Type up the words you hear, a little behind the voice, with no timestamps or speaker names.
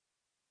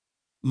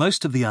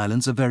Most of the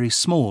islands are very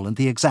small, and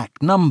the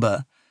exact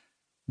number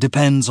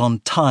depends on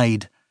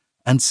tide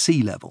and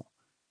sea level.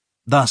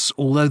 Thus,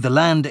 although the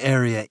land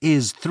area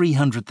is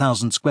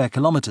 300,000 square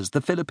kilometers,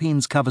 the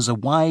Philippines covers a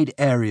wide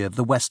area of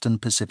the western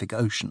Pacific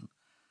Ocean,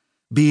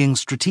 being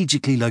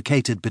strategically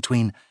located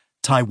between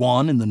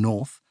Taiwan in the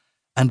north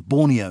and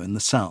Borneo in the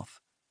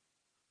south.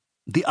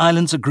 The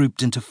islands are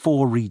grouped into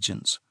 4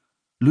 regions: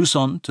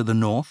 Luzon to the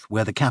north,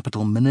 where the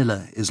capital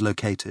Manila is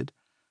located,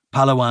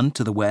 Palawan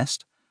to the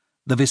west,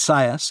 the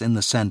Visayas in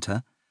the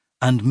center,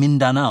 and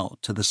Mindanao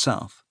to the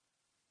south.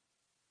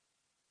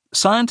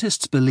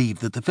 Scientists believe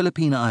that the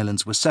Philippine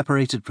Islands were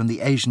separated from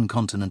the Asian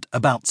continent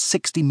about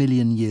 60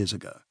 million years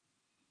ago.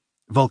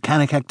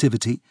 Volcanic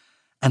activity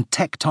and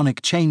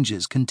tectonic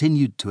changes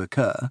continued to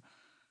occur,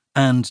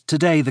 and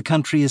today the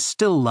country is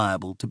still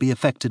liable to be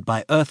affected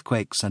by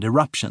earthquakes and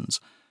eruptions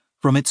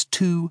from its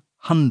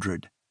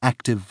 200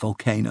 active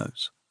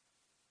volcanoes.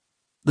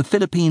 The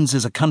Philippines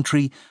is a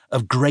country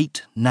of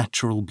great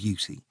natural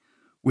beauty,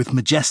 with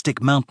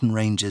majestic mountain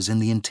ranges in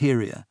the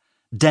interior,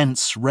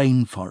 dense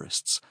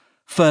rainforests,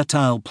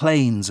 fertile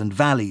plains and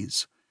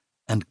valleys,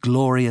 and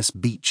glorious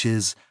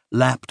beaches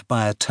lapped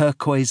by a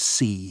turquoise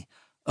sea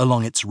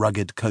along its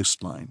rugged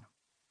coastline.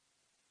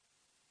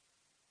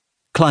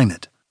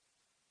 Climate.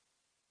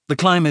 The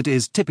climate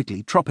is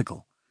typically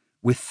tropical,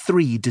 with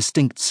 3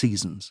 distinct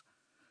seasons.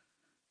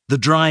 The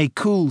dry,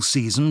 cool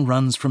season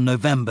runs from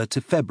November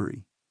to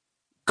February.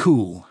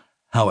 Cool,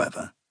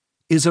 however,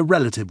 is a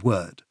relative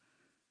word.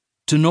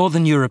 To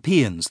Northern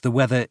Europeans, the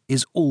weather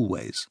is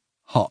always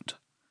hot.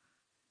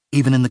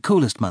 Even in the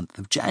coolest month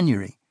of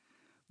January,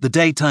 the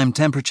daytime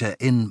temperature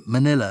in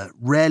Manila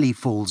rarely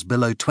falls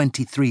below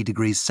 23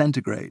 degrees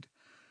centigrade,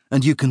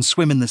 and you can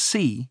swim in the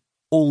sea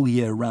all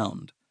year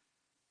round.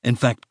 In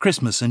fact,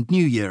 Christmas and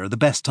New Year are the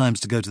best times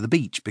to go to the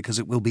beach because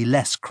it will be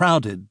less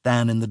crowded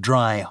than in the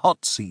dry,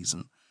 hot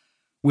season,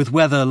 with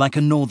weather like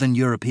a Northern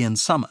European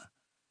summer.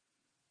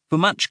 For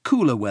much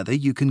cooler weather,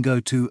 you can go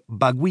to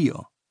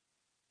Baguio,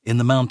 in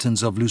the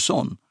mountains of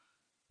Luzon,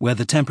 where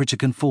the temperature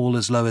can fall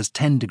as low as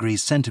 10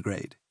 degrees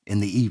centigrade in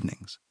the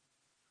evenings.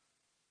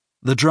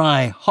 The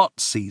dry, hot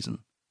season,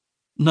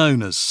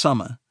 known as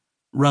summer,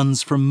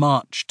 runs from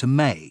March to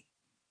May.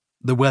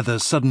 The weather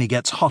suddenly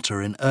gets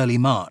hotter in early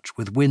March,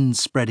 with winds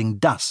spreading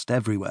dust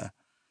everywhere.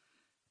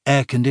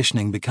 Air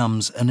conditioning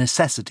becomes a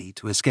necessity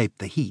to escape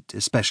the heat,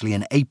 especially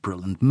in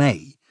April and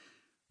May,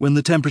 when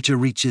the temperature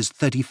reaches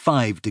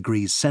 35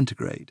 degrees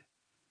centigrade.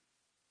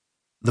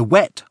 The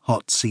wet,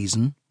 hot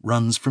season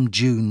runs from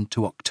June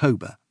to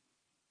October.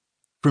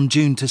 From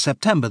June to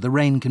September, the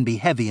rain can be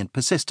heavy and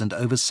persistent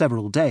over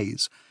several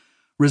days,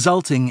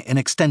 resulting in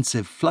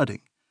extensive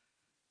flooding.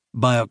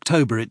 By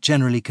October, it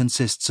generally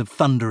consists of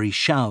thundery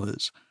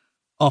showers,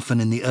 often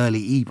in the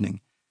early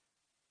evening.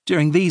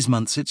 During these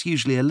months, it's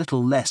usually a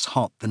little less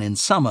hot than in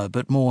summer,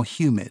 but more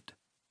humid.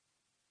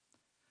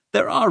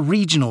 There are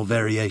regional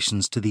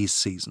variations to these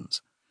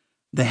seasons.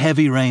 The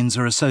heavy rains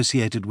are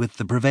associated with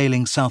the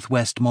prevailing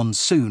southwest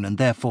monsoon, and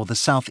therefore the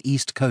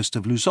southeast coast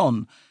of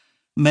Luzon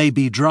may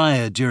be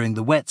drier during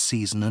the wet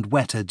season and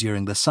wetter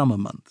during the summer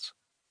months.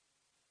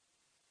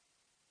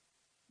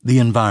 The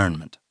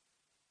environment.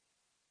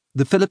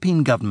 The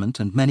Philippine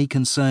government and many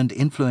concerned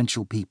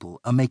influential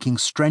people are making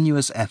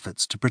strenuous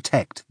efforts to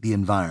protect the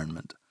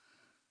environment.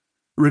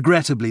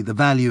 Regrettably, the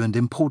value and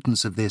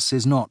importance of this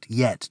is not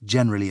yet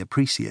generally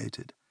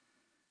appreciated.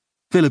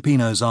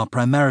 Filipinos are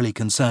primarily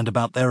concerned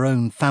about their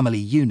own family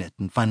unit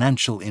and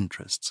financial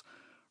interests,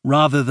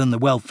 rather than the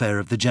welfare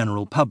of the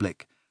general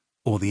public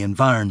or the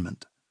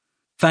environment.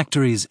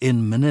 Factories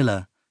in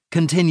Manila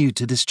continue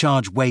to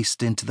discharge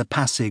waste into the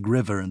Pasig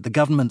River, and the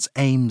government's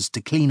aims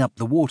to clean up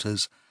the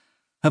waters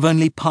have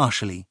only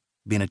partially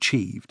been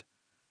achieved.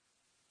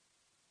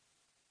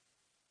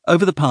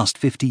 Over the past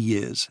 50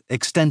 years,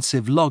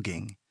 extensive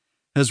logging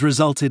has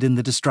resulted in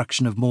the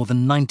destruction of more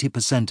than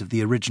 90% of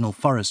the original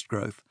forest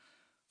growth,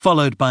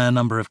 followed by a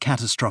number of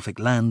catastrophic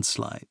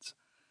landslides.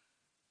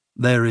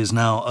 There is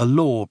now a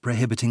law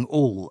prohibiting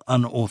all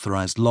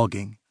unauthorized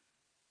logging.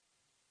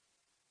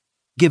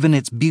 Given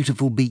its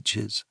beautiful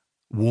beaches,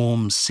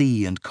 warm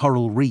sea and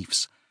coral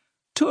reefs,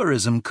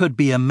 tourism could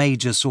be a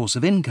major source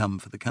of income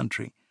for the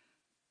country.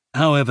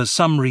 However,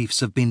 some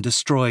reefs have been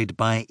destroyed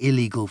by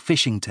illegal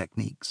fishing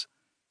techniques.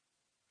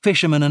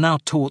 Fishermen are now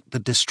taught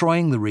that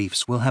destroying the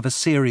reefs will have a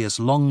serious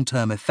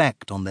long-term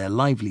effect on their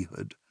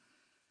livelihood.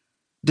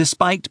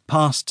 Despite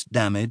past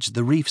damage,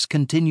 the reefs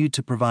continue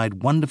to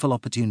provide wonderful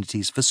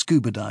opportunities for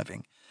scuba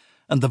diving,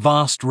 and the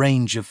vast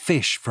range of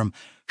fish from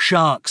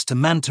sharks to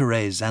manta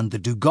rays and the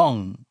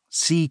dugong,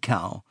 sea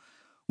cow,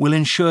 will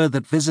ensure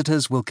that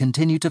visitors will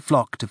continue to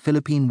flock to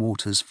Philippine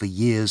waters for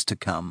years to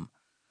come.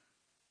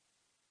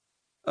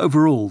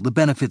 Overall, the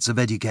benefits of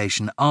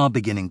education are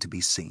beginning to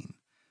be seen,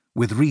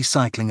 with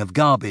recycling of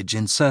garbage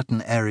in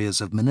certain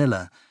areas of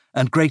Manila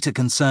and greater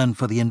concern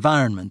for the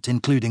environment,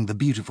 including the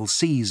beautiful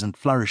seas and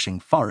flourishing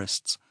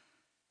forests.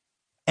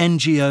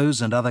 NGOs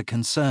and other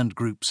concerned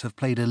groups have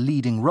played a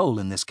leading role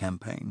in this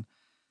campaign,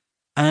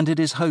 and it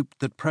is hoped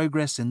that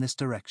progress in this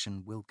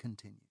direction will continue.